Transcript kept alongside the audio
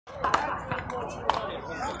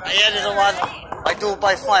I added a lot. I do it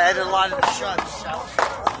by flight. I added a lot of the shots.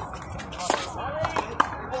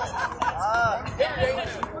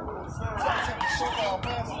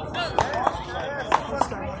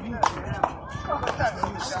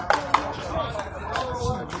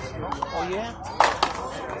 Oh yeah.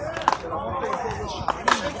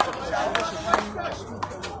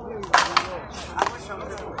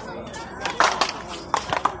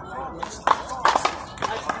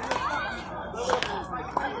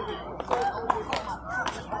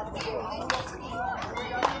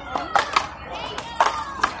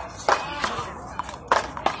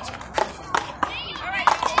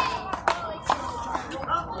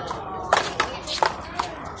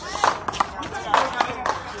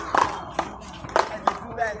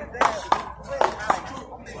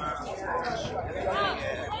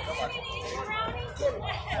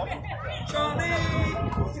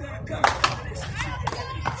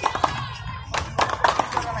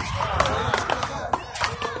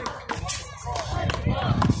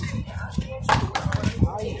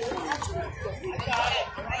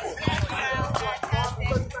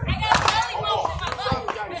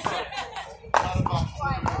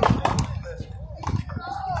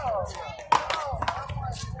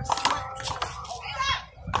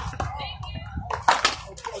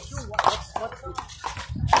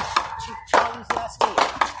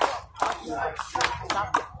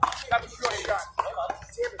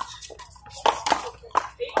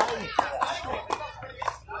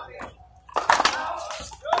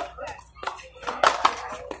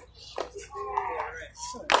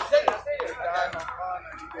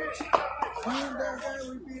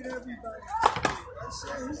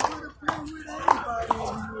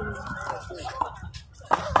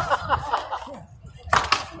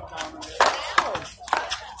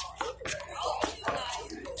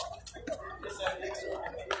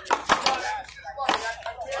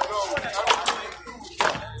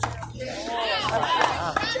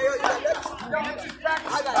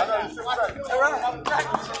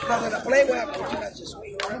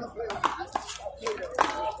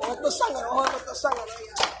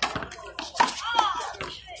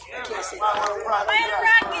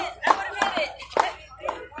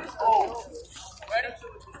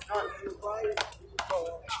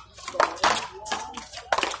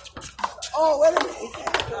 Oh, wait a minute.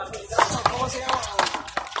 ¿Cómo se llama?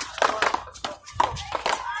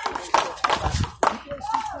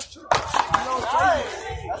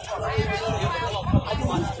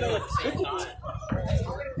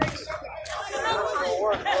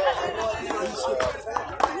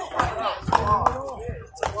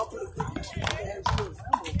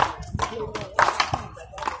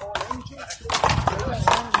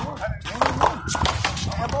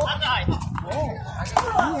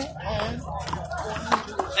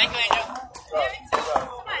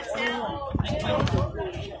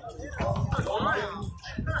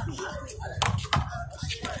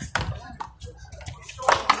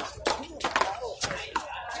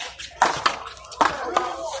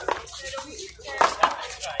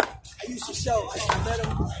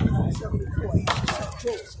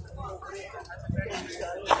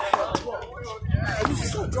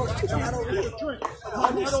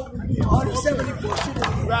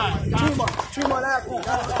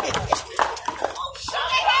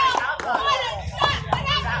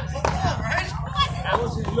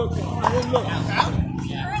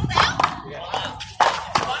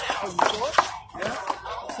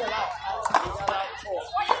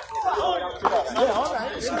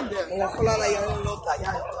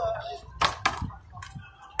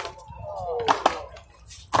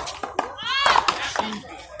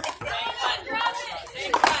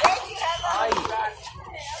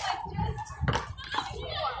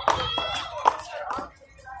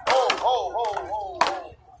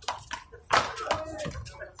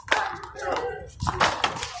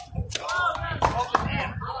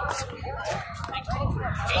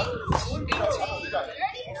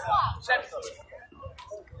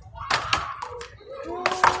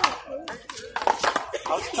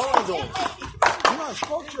 How's Tony doing? You know, I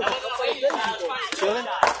spoke to him a couple of days ago. Chilling?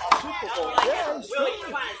 Super Bowl. Yeah, he's chilling.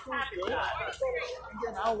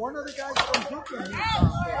 Again, one of the guys from Brooklyn, he's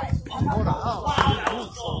bought a house.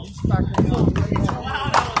 So he's back and forth.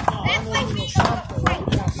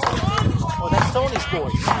 Oh, that's Tony's boy.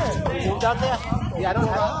 Yeah. He moved out there? Yeah, I don't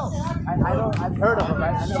have. I've heard of him. I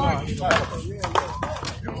know.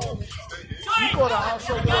 He bought a house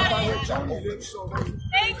over there by where Tony lives, so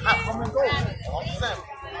they come and go. I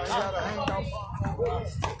gotta hang out.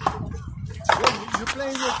 You're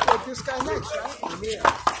playing with this guy next, right? Yeah.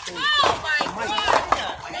 Oh my God!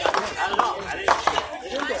 I don't know.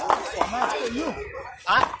 got you.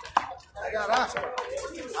 Huh? I got Oscar.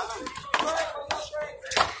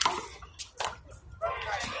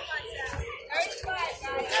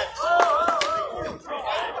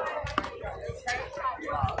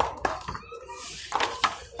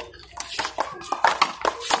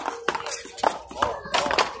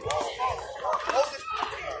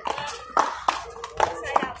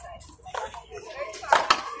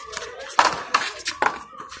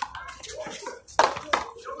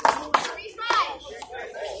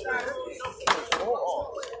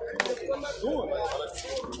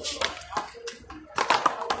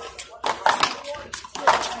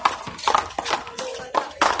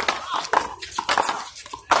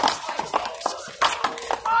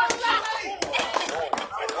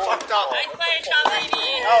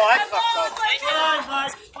 Oh, I fucked up.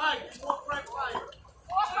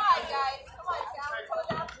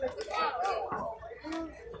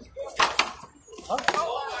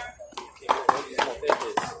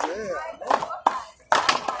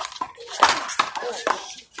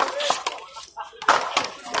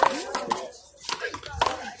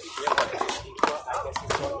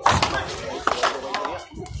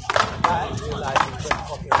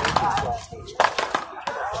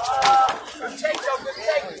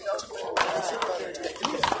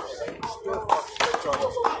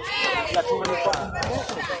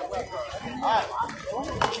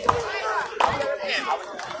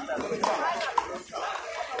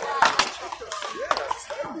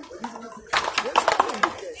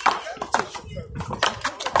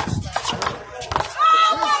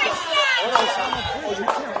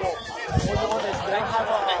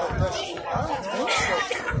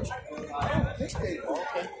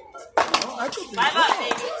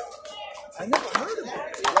 I never heard of it.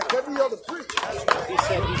 Like every other priest. He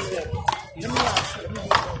said. Let me ask you.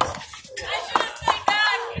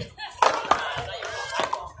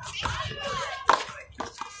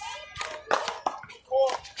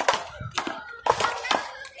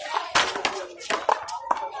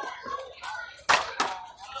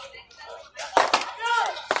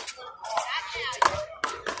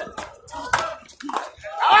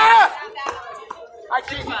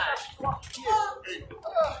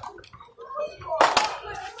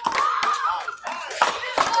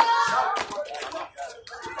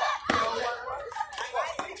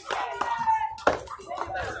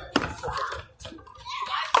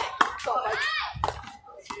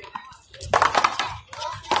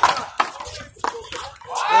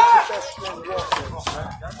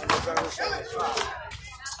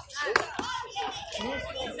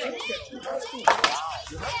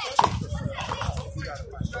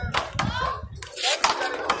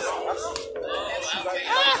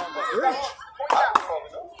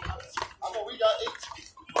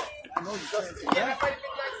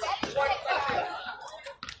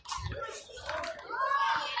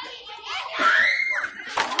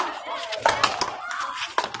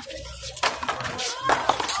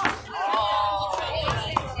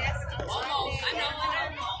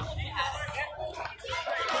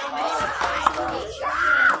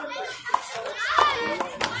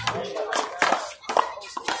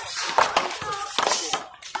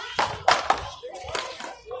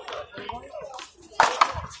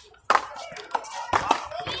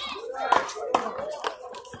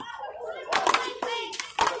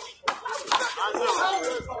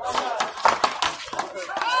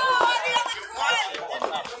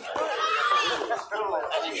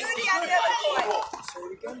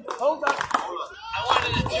 Hold up. I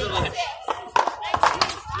wanted to do it.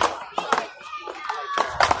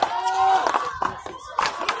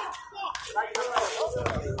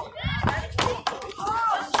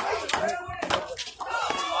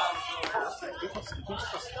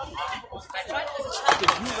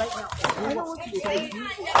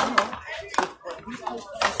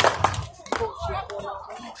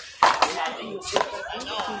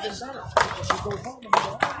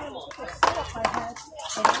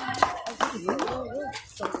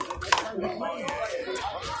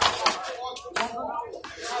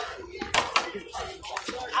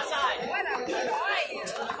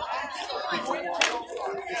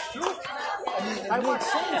 I would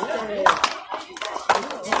say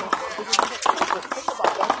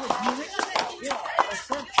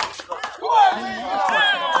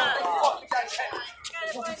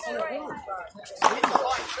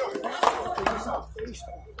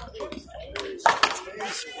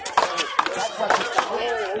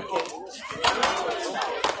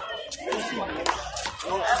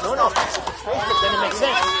No, then it makes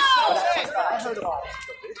sense. But I heard about it.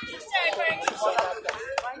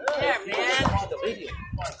 There, man. The video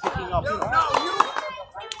picking up.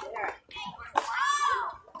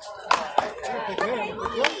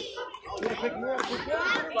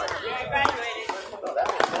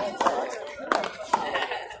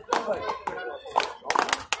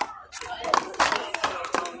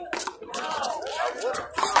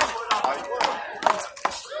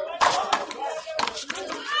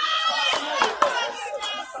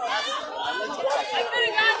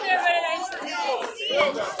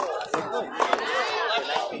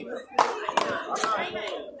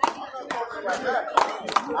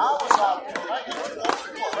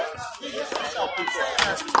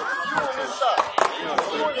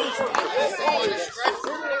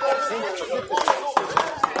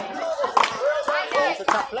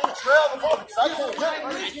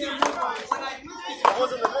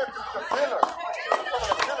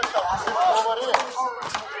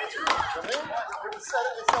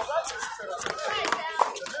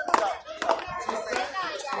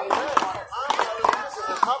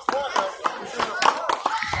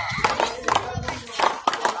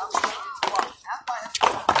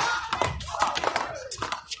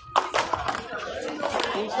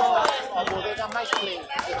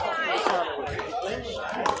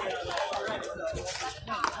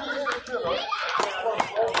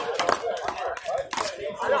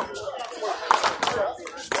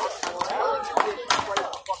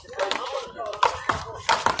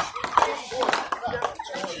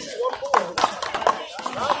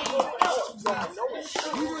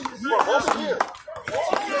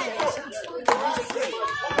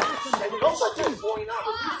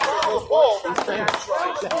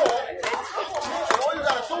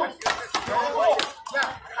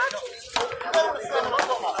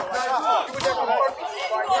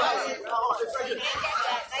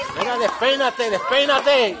 Venga, despeínate,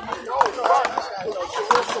 despeínate.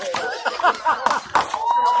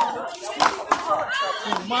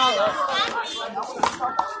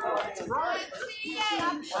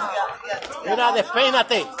 Mira,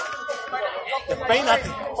 despeínate. Despeínate.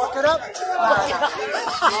 Fuck it up.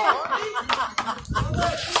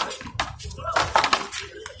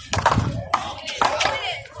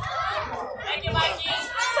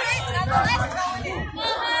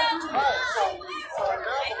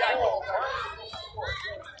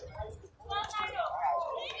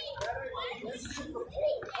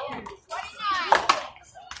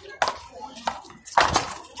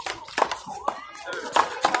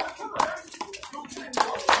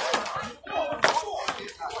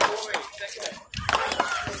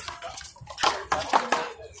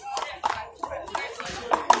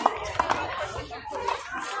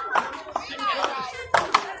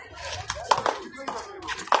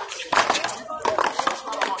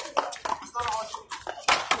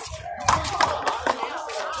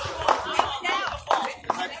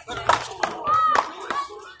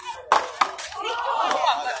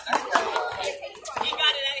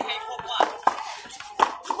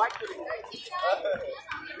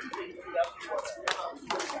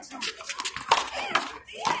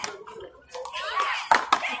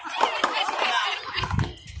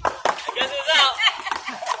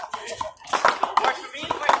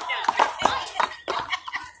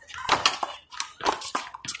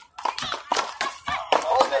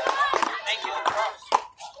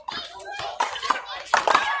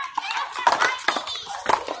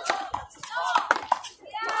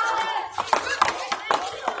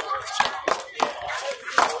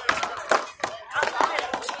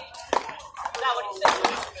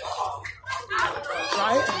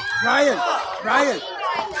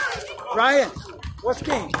 Ryan, what's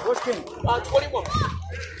game? 21.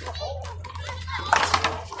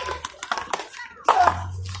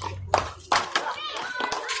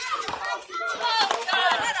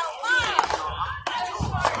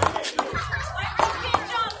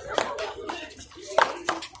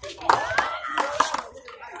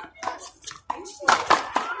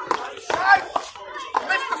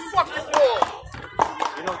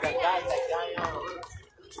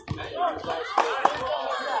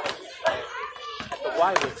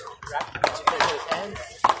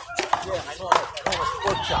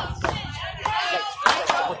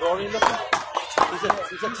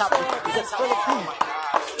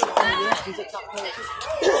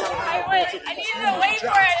 I need to wait for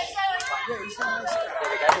it.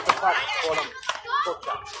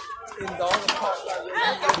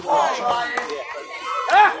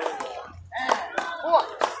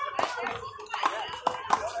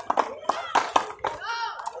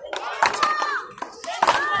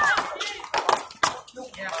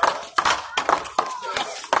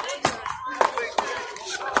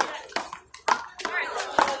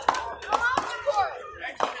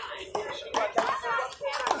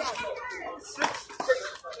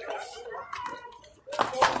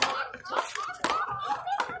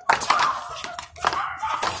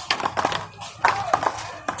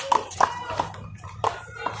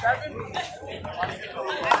 I was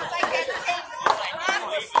like, I had to take half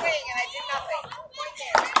the swing.